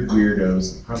weird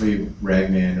weirdos, probably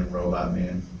Ragman and Robot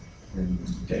Man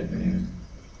and Dead Man.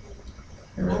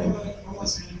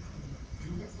 Everything.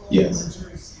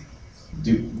 Yes.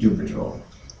 Doom Patrol.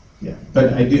 Yeah,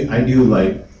 but I do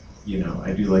like,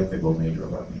 I do like the Golden Age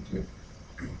Robot Man too.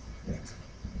 Yeah.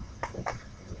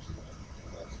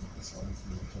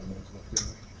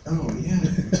 Oh yeah,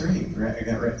 that's right. I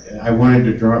got right. I wanted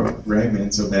to draw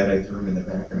Ragman so bad I threw him in the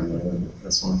background of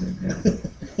the Swamp Thing. Yeah.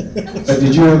 But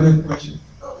did you have a question?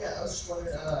 Oh yeah, I was just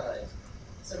wondering,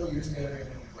 several years ago during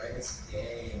the brightest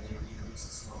day, and they released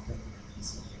the Swamp Thing from the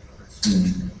DC universe,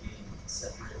 being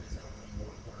separated as a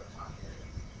little corner pocket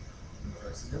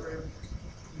universe. There were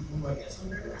people who I guess were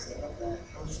very upset about that.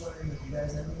 I was just wondering if you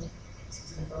guys have any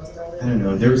specific thoughts about it? I don't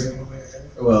know.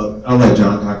 Well, I'll let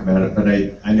John talk about it, but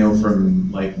I know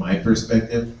from like my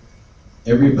perspective,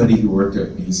 everybody who worked at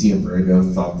DC and Vertigo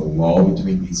thought the wall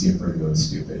between DC and Vertigo was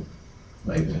stupid.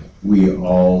 Like, we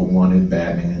all wanted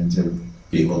Batman to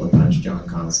be able to punch John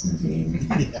Constantine.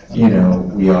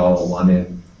 We all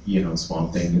wanted,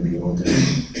 Swamp Thing to be able to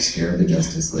scare the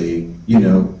Justice League,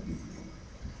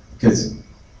 because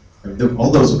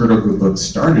all those Vertigo books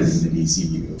started in the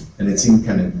DCU, and it seemed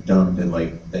kind of dumb to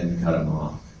then cut them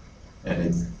off.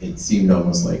 And it seemed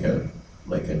almost like a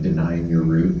denying your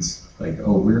roots. Like,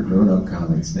 oh, we're grown-up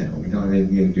comics now. We don't have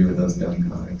anything to do with those dumb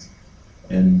comics.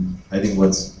 And I think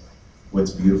what's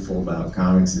beautiful about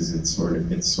comics is it's sort of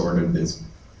this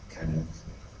kind of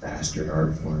bastard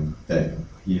art form that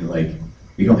we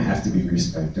don't have to be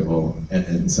respectable, and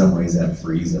in some ways that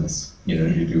frees us,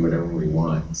 to do whatever we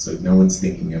want. So no one's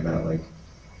thinking about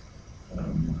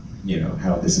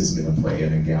how this is going to play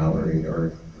in a gallery,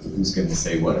 or who's going to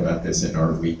say what about this in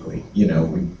Art Weekly.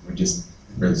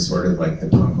 We're sort of like the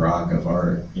punk rock of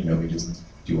art. We just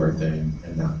do our thing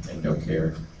and don't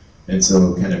care. And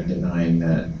so kind of denying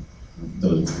that,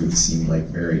 those groups seem like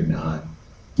very not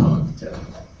punk to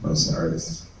most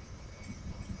artists.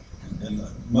 And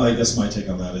I guess my take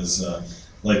on that is,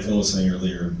 like Phil was saying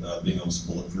earlier, being almost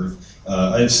bulletproof.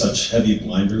 I have such heavy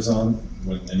blinders on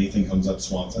when anything comes up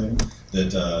Swamp Thing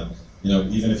that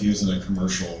even if he was in a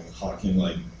commercial hawking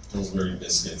like Pillsbury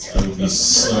biscuits, I would be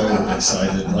so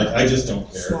excited. I just don't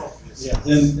care. Yeah.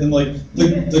 And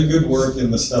the good work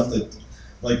and the stuff that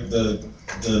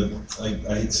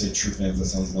I hate to say true fans, that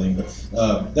sounds lame, but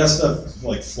that stuff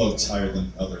floats higher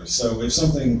than others. So if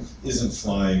something isn't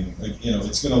flying,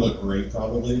 it's going to look great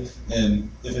probably, and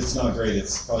if it's not great,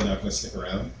 it's probably not going to stick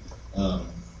around.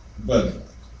 But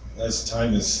as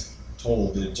time is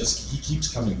told, he keeps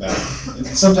coming back, and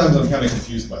sometimes I'm kind of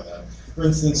confused by that. For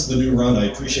instance, the new run, I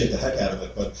appreciate the heck out of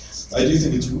it, but I do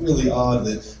think it's really odd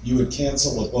that you would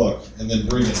cancel a book and then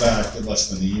bring it back in less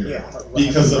than a year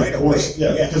because of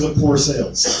because of poor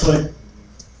sales.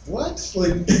 What? I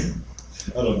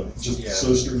don't know. Just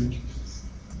so strange.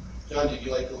 John, did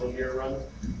you like the Lemire run?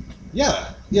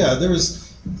 Yeah. There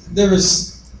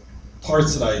was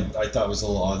parts that I thought was a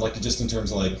little odd, just in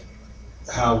terms of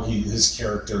how his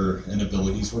character and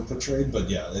abilities were portrayed, but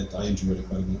I enjoyed it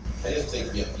quite a bit. I just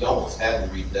think you almost had to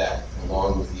read that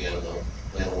along with the Animal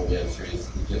Man series.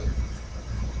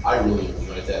 I really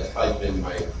enjoyed that. It's probably been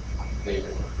my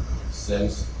favorite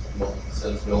since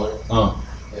Miller. Oh.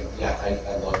 And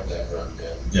I loved that run,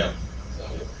 man. Yeah. So,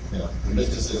 Yeah. The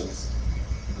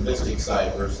mystic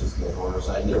side versus the horror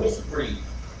side. And there was a pretty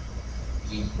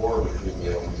deep horror between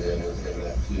the Animal Man and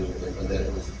that too. And then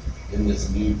it was in this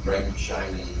new bright and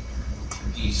shiny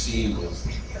DC was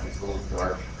a little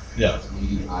dark. Yeah.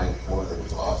 Leading eye corner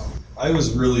was awesome. I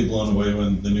was really blown away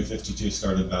when the New 52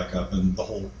 started back up and the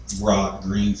whole rock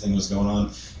green thing was going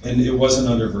on, and it wasn't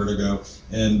under Vertigo.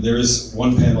 And there is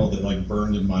one panel that like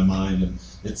burned in my mind, and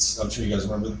I'm sure you guys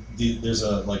remember. There's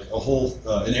a whole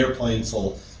an airplane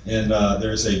full, and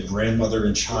there's a grandmother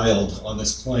and child on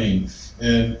this plane,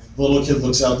 and the little kid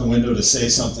looks out the window to say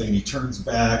something, and he turns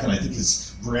back, and I think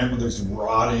his grandmother's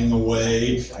rotting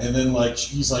away, and then like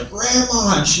he's like,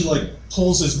 "Grandma," and she like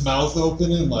pulls his mouth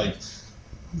open and like.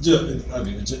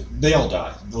 They all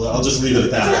die. I'll just leave it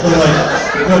at that.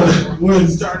 But like, when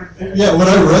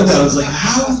I read that, I was like,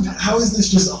 how is this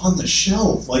just on the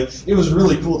shelf? Like, it was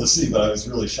really cool to see, but I was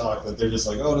really shocked that they're just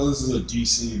like, oh no, this is a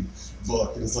DC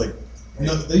book, and it's like,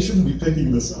 no, they shouldn't be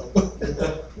picking this up.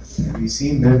 Have you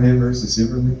seen Batman vs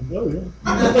Superman? Oh yeah.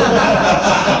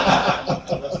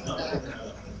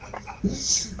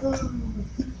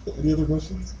 Any other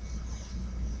questions?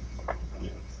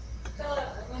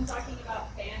 When talking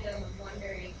about fandom, I'm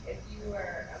wondering if you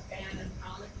were a fan of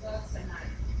comic books and that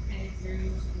kind of drew you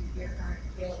to your current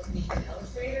field of being an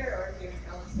illustrator, or if you're an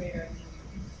illustrator and you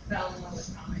fell in love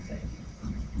with comics.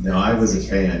 No, I was a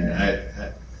fan.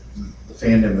 The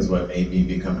fandom is what made me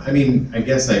become. I mean, I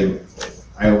guess I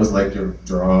always liked to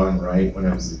draw and write when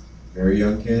I was a very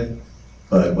young kid,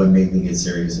 but what made me get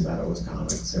serious about it was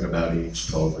comics. At about age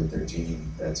 12 or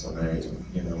 13, that's when I,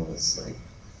 was like,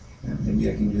 yeah, maybe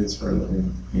I can do this for a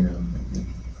living,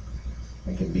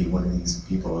 I can be one of these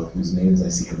people whose names I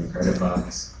see in the credit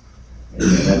box. And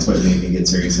that's what made me get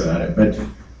serious about it. But,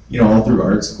 all through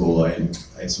art school,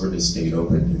 I sort of stayed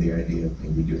open to the idea of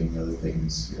maybe doing other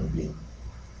things,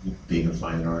 being a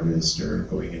fine artist or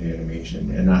going into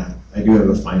animation. And I do have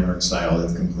a fine art style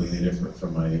that's completely different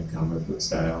from my comic book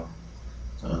style.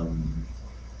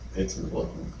 It's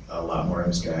a lot more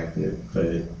abstracted,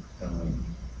 but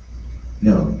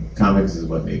no, comics is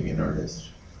what made me an artist.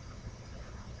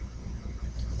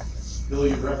 Bill,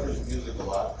 you referenced music a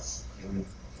lot.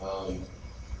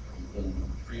 In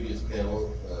previous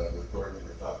panels, with Gordon, we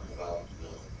were talking about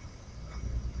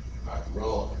rock and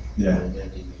roll. Yeah. And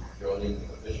then you thrown in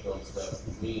the Fishbone stuff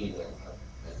with me,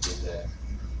 I did that.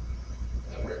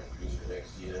 Record producer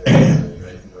next year,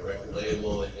 right? A record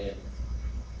label, and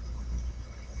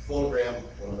Phonogram,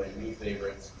 one of my new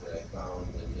favorites that I found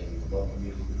in the local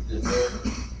music.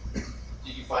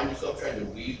 Did you find yourself trying to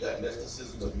weave that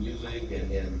mysticism of music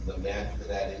and the magic of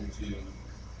that into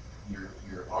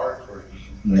your art, or do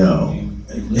you? No.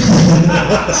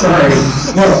 Sorry.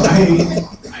 No,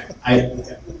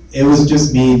 it was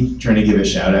just me trying to give a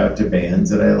shout out to bands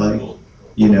that I like,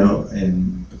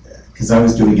 and because I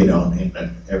was doing it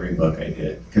in every book I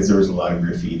did, because there was a lot of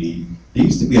graffiti. There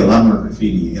used to be a lot more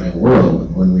graffiti in the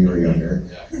world when we were younger,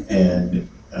 and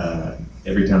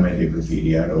every time I did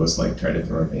graffiti, I'd always try to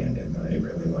throw a band in that I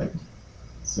really liked.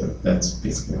 So that's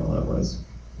basically all that was.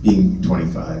 Being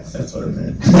 25, that's what it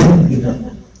meant.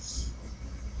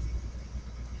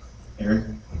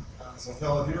 Aaron? So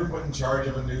Phil, if you were put in charge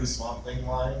of a new Swamp Thing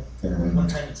line, what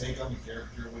kind of take on the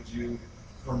character would you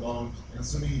promote? And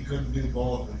assuming you couldn't do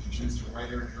both, would you choose to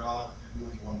write or draw? Do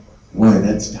what you want to. Boy,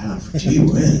 that's tough. Gee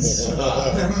whiz.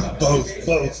 Both.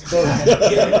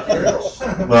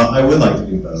 Well, I would like to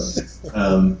do both.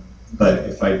 But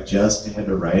if I just had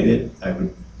to write it, I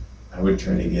would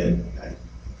try to get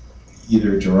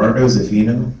either Gerardo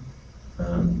Zaffino,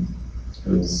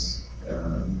 who's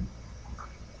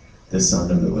the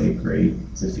son of the late great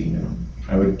Zaffino.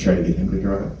 I would try to get him to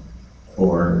draw it.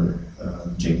 Or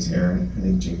James Herron. I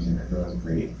think James Herron draws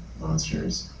great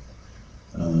monsters.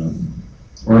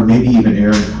 Or maybe even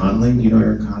Aaron Conley.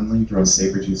 Aaron Conley draws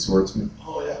Saber-Tooth Swordsman.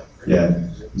 Oh yeah. Yeah,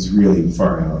 he's really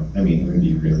far out. I mean, it would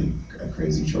be really a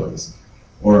crazy choice.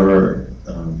 Or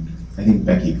I think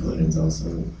Becky Cloonan's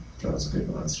also draws good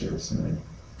monsters, and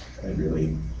I'd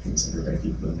really consider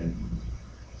Becky Cloonan.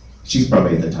 She's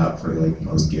probably at the top for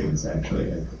most gigs,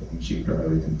 actually. I think she'd draw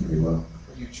everything pretty well.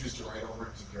 Would you choose to write over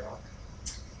to draw?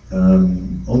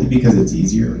 Only because it's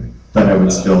easier, but I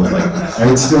would still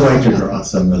like to draw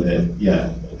some of it.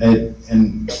 Yeah,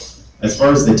 and as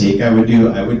far as the take I would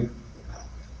do,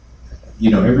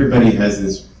 everybody has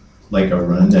this a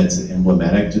run that's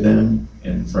emblematic to them,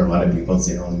 and for a lot of people it's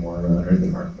the Alan Moore run or the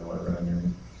Mark Miller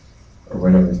run or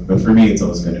whatever. But for me, it's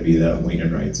always going to be that Wayne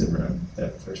and Wrightson run,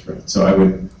 that first run. So I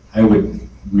would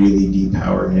really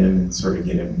depower him and sort of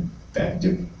get him back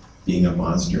to being a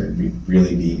monster and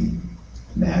really being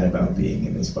mad about being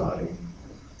in his body,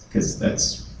 because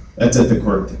that's at the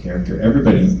core of the character.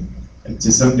 Everybody,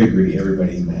 to some degree,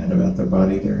 everybody's mad about the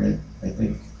body they're in. I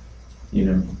think,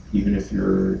 even if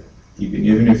you're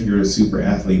a super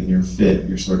athlete and you're fit,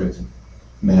 you're sort of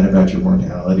mad about your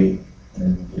mortality.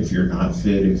 And if you're not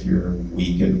fit, if you're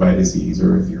weakened by disease,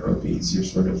 or if you're obese,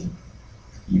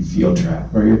 you feel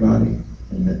trapped by your body.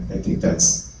 And I think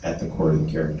that's at the core of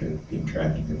the character, being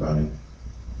trapped in your body.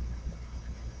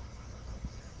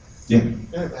 Yeah.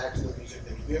 Kind of back to the music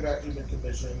thing. Have you ever actually been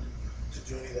commissioned to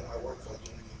do any of the artwork for like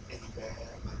any band,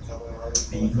 like cover art?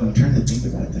 I'm trying to think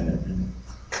about that. And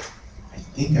I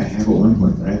think I have at one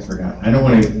point, but I forgot. I don't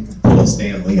want to pull a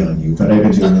Stan Lee on you, but I've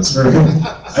been doing this for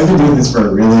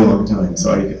a really long time,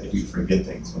 so I do forget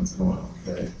things once in a while.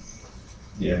 But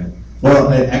yeah.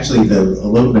 Well, actually, a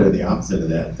little bit of the opposite of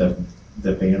that.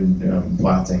 The band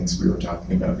Plot Things we were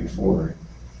talking about before.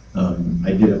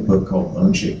 I did a book called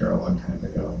Bone Shaker a long time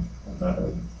ago about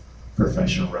a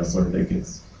professional wrestler that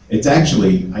gets. It's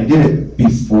actually, I did it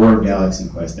before Galaxy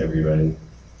Quest, everybody.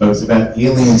 But it was about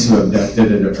aliens who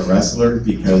abducted a wrestler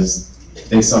because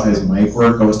they saw his mic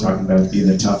work. I was talking about being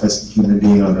the toughest human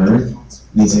being on Earth.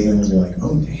 And these aliens are like,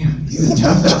 oh damn, he's the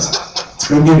toughest. Let's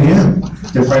go get him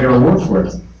to fight our war for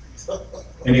us.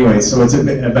 Anyway, so it's a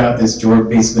bit about this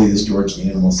basically this George the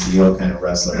Animal Steel kind of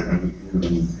wrestler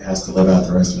who has to live out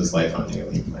the rest of his life on the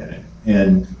alien planet.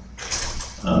 And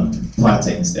Plot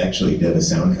Things actually did a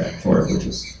soundtrack for it, which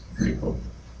was pretty cool.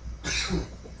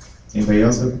 Anybody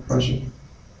else have a question?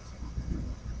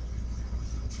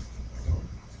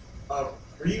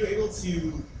 Were you able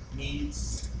to meet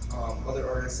other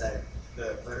artists at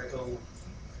the Vertical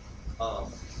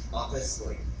office,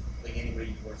 like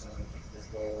anybody who works on this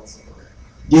balls or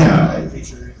Yeah,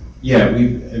 feature? yeah.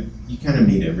 You kind of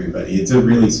meet everybody. It's a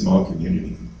really small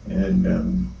community, and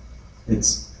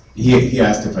he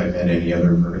asked if I met any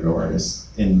other Vertigo artists,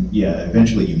 and yeah,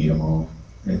 eventually you meet them all.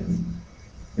 And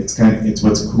it's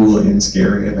what's cool and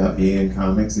scary about being in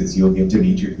comics is you'll get to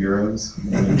meet your heroes.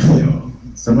 And,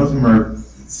 some of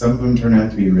them turn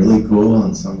out to be really cool,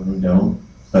 and some of them don't.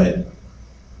 But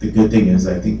the good thing is,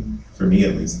 I think for me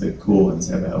at least, the cool ones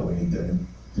have outweighed the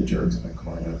jerks by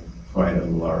quite a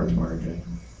large margin.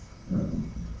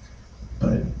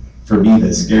 But for me,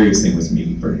 the scariest thing was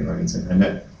meeting Bernie Wrightson. I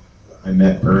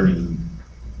met Bernie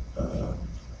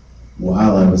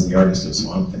while I was the artist of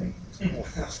Swamp Thing.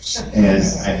 And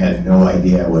I had no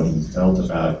idea what he felt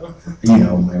about,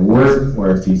 my work, or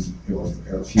if he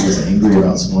was angry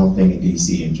about Swamp Thing and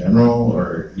DC in general,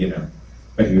 or,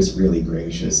 but he was really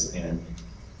gracious. And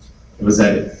it was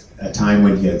at a time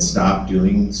when he had stopped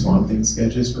doing Swamp Thing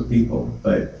sketches for people,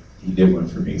 but he did one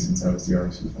for me since I was the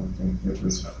artist of Swamp Thing, which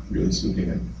was really sweet of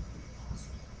him.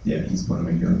 Yeah, he's one of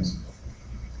my heroes.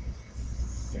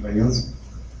 Anybody else?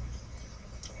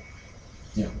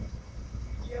 Yeah.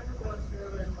 Do you ever go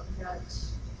through and look at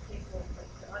people,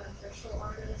 like the unofficial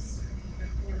artists, the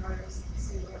fan artists, and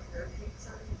see what their takes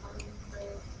on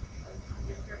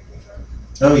your characters are?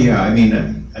 Oh yeah, I mean,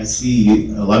 I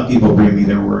see a lot of people bring me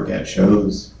their work at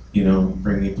shows,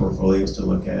 bring me portfolios to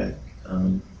look at.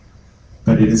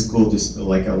 But it is cool, just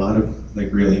like a lot of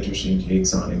really interesting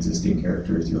takes on existing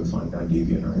characters you'll find on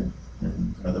DeviantArt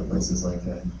and other places like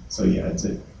that. So yeah,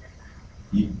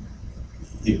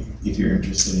 if you're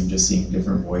interested in just seeing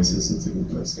different voices, it's a good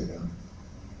place to go.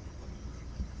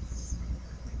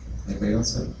 Anybody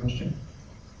else have a question?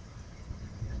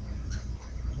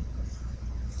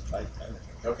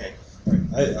 Okay.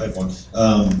 I have one.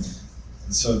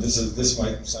 So this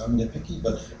might sound nitpicky,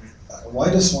 but why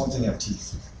does Swamp Thing have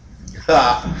teeth?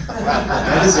 That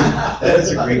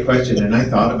is a great question, and I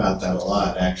thought about that a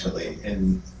lot actually.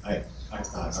 And I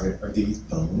thought, are these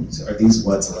bones? Are these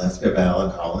what's left of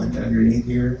Alec Holland underneath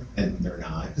here? And they're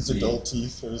not. His adult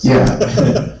teeth or something.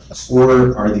 Yeah.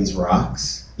 Or are these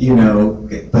rocks?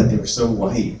 But they're so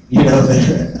white.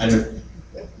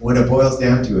 What it boils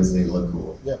down to is they look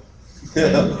cool. Yeah.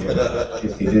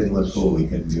 If they didn't look cool, we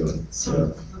couldn't do it.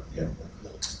 So yeah.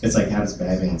 It's like, how does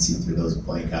Batman see through those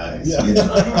blank eyes? Yeah.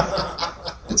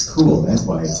 It's cool. That's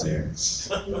why it's there.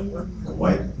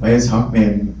 Why does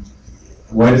Hawkman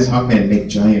make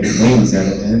giant wings out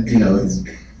of it?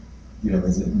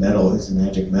 Is it metal? Is it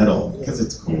magic metal? Because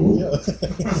it's cool. Yeah.